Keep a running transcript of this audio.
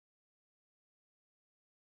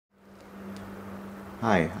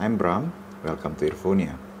Hi, I'm Bram. Welcome to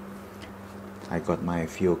Earphonia. I got my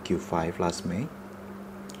Fiio Q5 last May,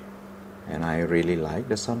 and I really like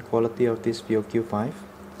the sound quality of this Fiio Q5.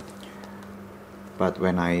 But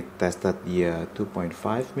when I tested the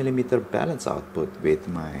 2.5mm balance output with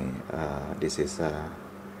my this is a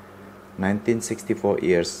 1964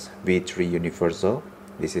 years V3 Universal.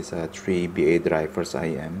 This is a 3 BA drivers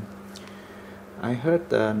IM. I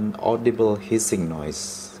heard an audible hissing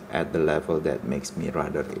noise at the level that makes me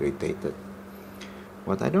rather irritated.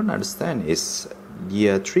 What I don't understand is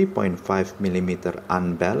the 3.5mm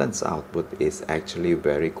unbalanced output is actually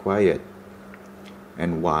very quiet,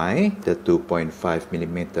 and why the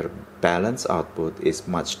 2.5mm balanced output is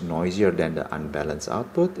much noisier than the unbalanced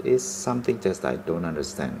output is something just I don't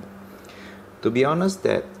understand. To be honest,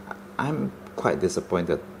 that I'm quite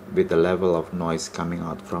disappointed with the level of noise coming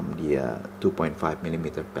out from the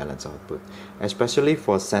 2.5mm balance output, especially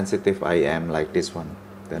for sensitive IM like this one,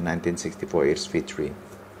 the 1964 years V3.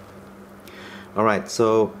 Alright,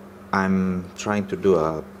 so I'm trying to do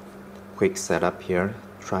a quick setup here,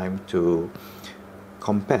 trying to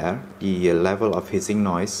compare the level of hissing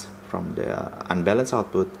noise from the unbalanced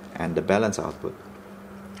output and the balanced output.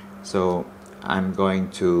 So I'm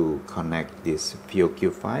going to connect this Fiio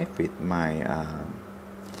Q5 with my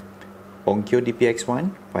Onkyo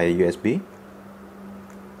DPX1 via USB.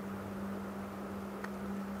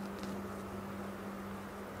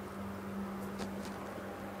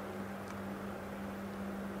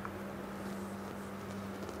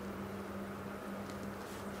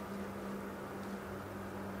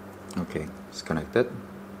 Okay, it's connected.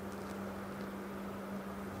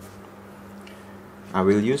 I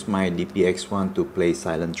will use my DPX1 to play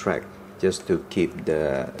silent track just to keep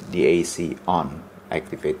the AC on,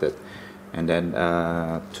 activated. And then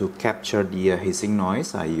to capture the hissing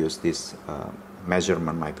noise, I use this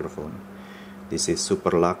measurement microphone. This is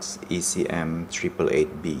Superlux ECM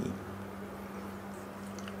 888B.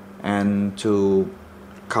 And to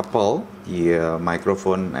couple the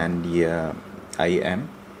microphone and the IEM,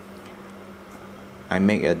 I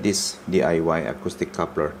make this DIY acoustic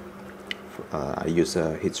coupler. I use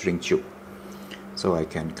a heat shrink tube, so I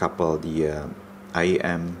can couple the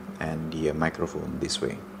IEM and the microphone this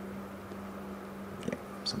way. Yeah,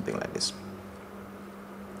 something like this.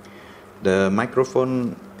 The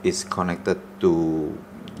microphone is connected to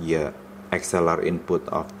the XLR input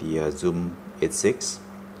of the Zoom H6,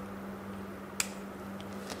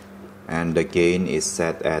 and the gain is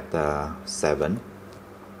set at 7.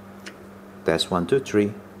 Test 1 2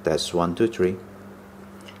 3. Test 1 2 3.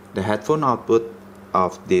 The headphone output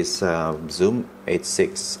of this Zoom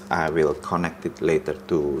H6, I will connect it later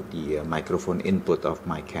to the microphone input of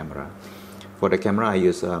my camera. For the camera, I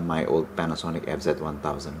use my old Panasonic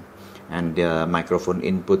FZ1000, and the microphone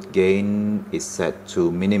input gain is set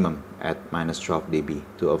to minimum at -12 dB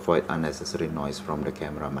to avoid unnecessary noise from the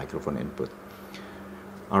camera microphone input.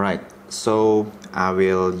 Alright, so I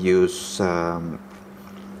will use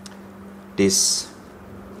this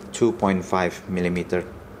 2.5mm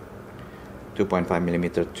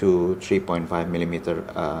to 3.5mm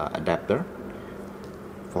adapter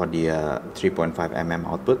for the 3.5mm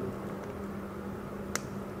output.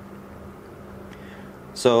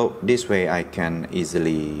 So this way I can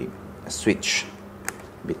easily switch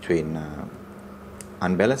between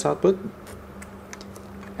unbalanced output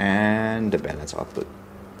and the balanced output.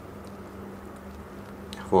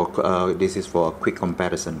 This is for a quick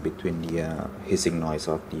comparison between the hissing noise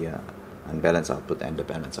of the unbalanced output and the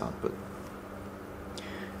balanced output.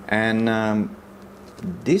 And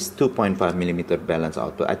this 2.5mm balance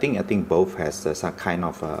output, I think both has some kind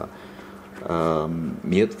of a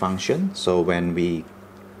mute function. So when we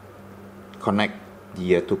connect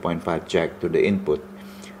the 2.5 jack to the input,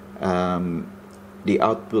 the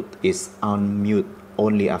output is on mute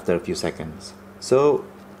only after a few seconds. So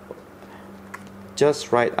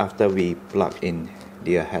just right after we plug in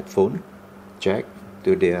the headphone jack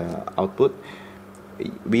to the output,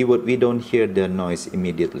 we don't hear the noise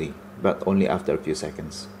immediately, but only after a few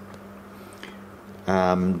seconds.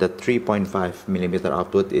 The 3.5mm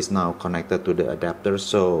output is now connected to the adapter,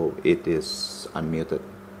 so it is unmuted.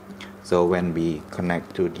 So when we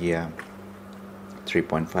connect to the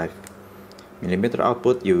 3.5mm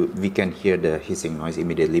output, we can hear the hissing noise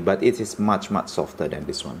immediately, but it is much softer than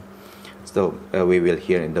this one. So we will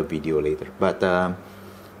hear in the video later. But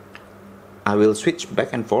I will switch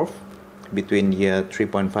back and forth between the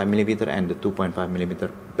 3.5mm and the 2.5mm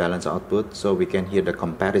balance output, so we can hear the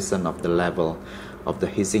comparison of the level of the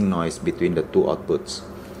hissing noise between the two outputs.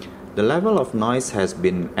 The level of noise has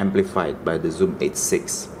been amplified by the Zoom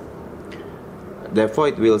H6. Therefore,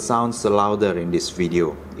 it will sound louder in this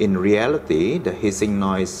video. In reality, the hissing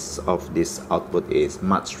noise of this output is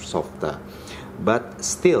much softer, but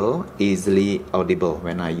still easily audible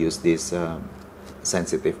when I use this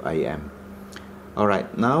sensitive IM.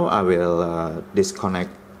 Alright, now I will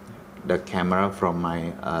disconnect the camera from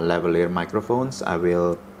my lavalier microphones. I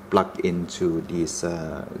will plug into this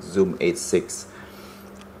Zoom H6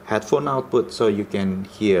 headphone output so you can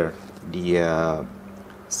hear the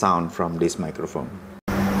sound from this microphone.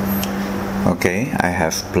 Okay, I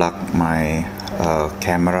have plugged my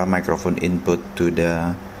camera microphone input to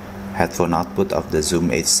the headphone output of the Zoom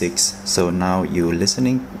H6. So now you're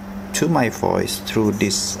listening to my voice through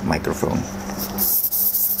this microphone.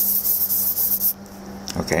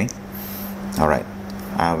 Okay, alright,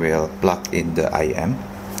 I will plug in the IM.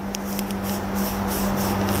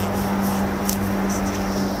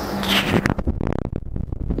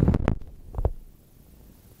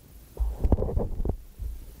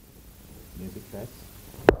 Music test.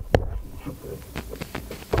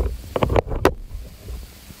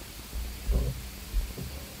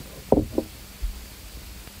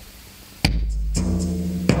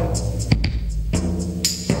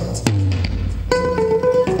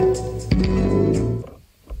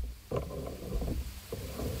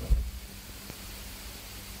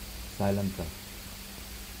 Silencer.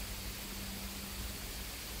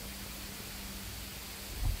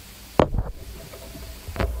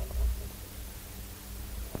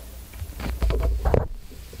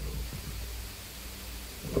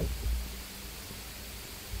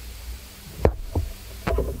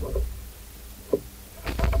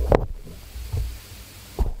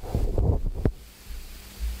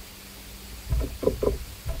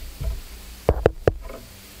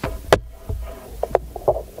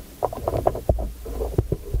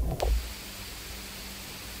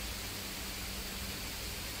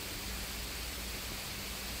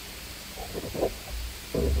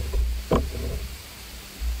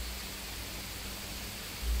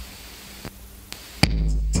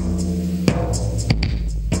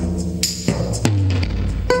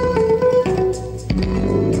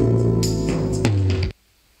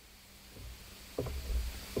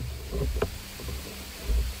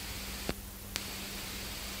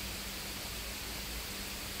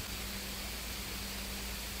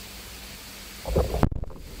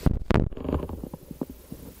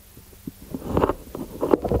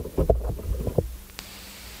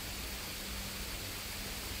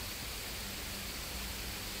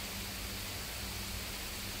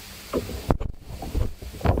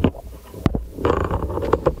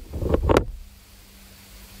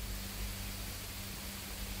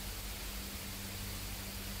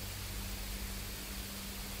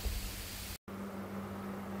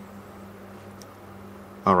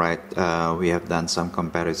 Alright, we have done some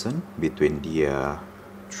comparison between the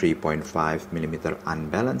 3.5mm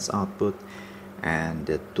unbalanced output and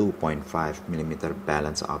the 2.5mm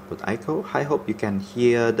balanced output. I hope you can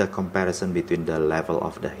hear the comparison between the level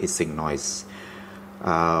of the hissing noise.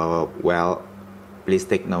 Well, please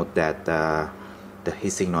take note that the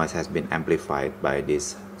hissing noise has been amplified by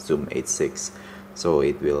this Zoom H6, so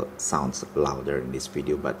it will sound louder in this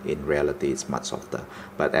video, but in reality it's much softer.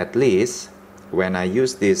 But at least when I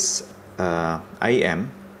use this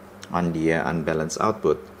IM on the unbalanced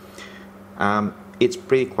output, it's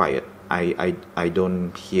pretty quiet. I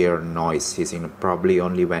don't hear noise hissing. Probably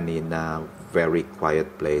only when in a very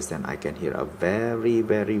quiet place then I can hear a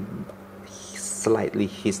very slightly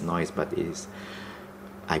hiss noise, but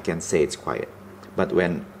I can say it's quiet. But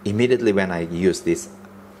immediately when I use this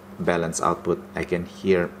balanced output, I can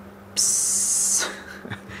hear psst.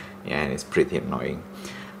 Yeah, and it's pretty annoying.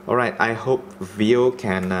 Alright, I hope Fiio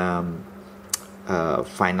can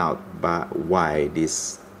find out why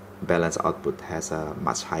this balanced output has a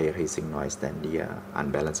much higher hissing noise than the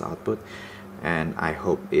unbalanced output, and I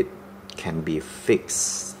hope it can be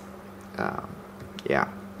fixed yeah,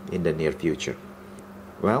 in the near future.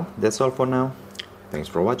 Well, that's all for now. Thanks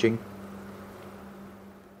for watching.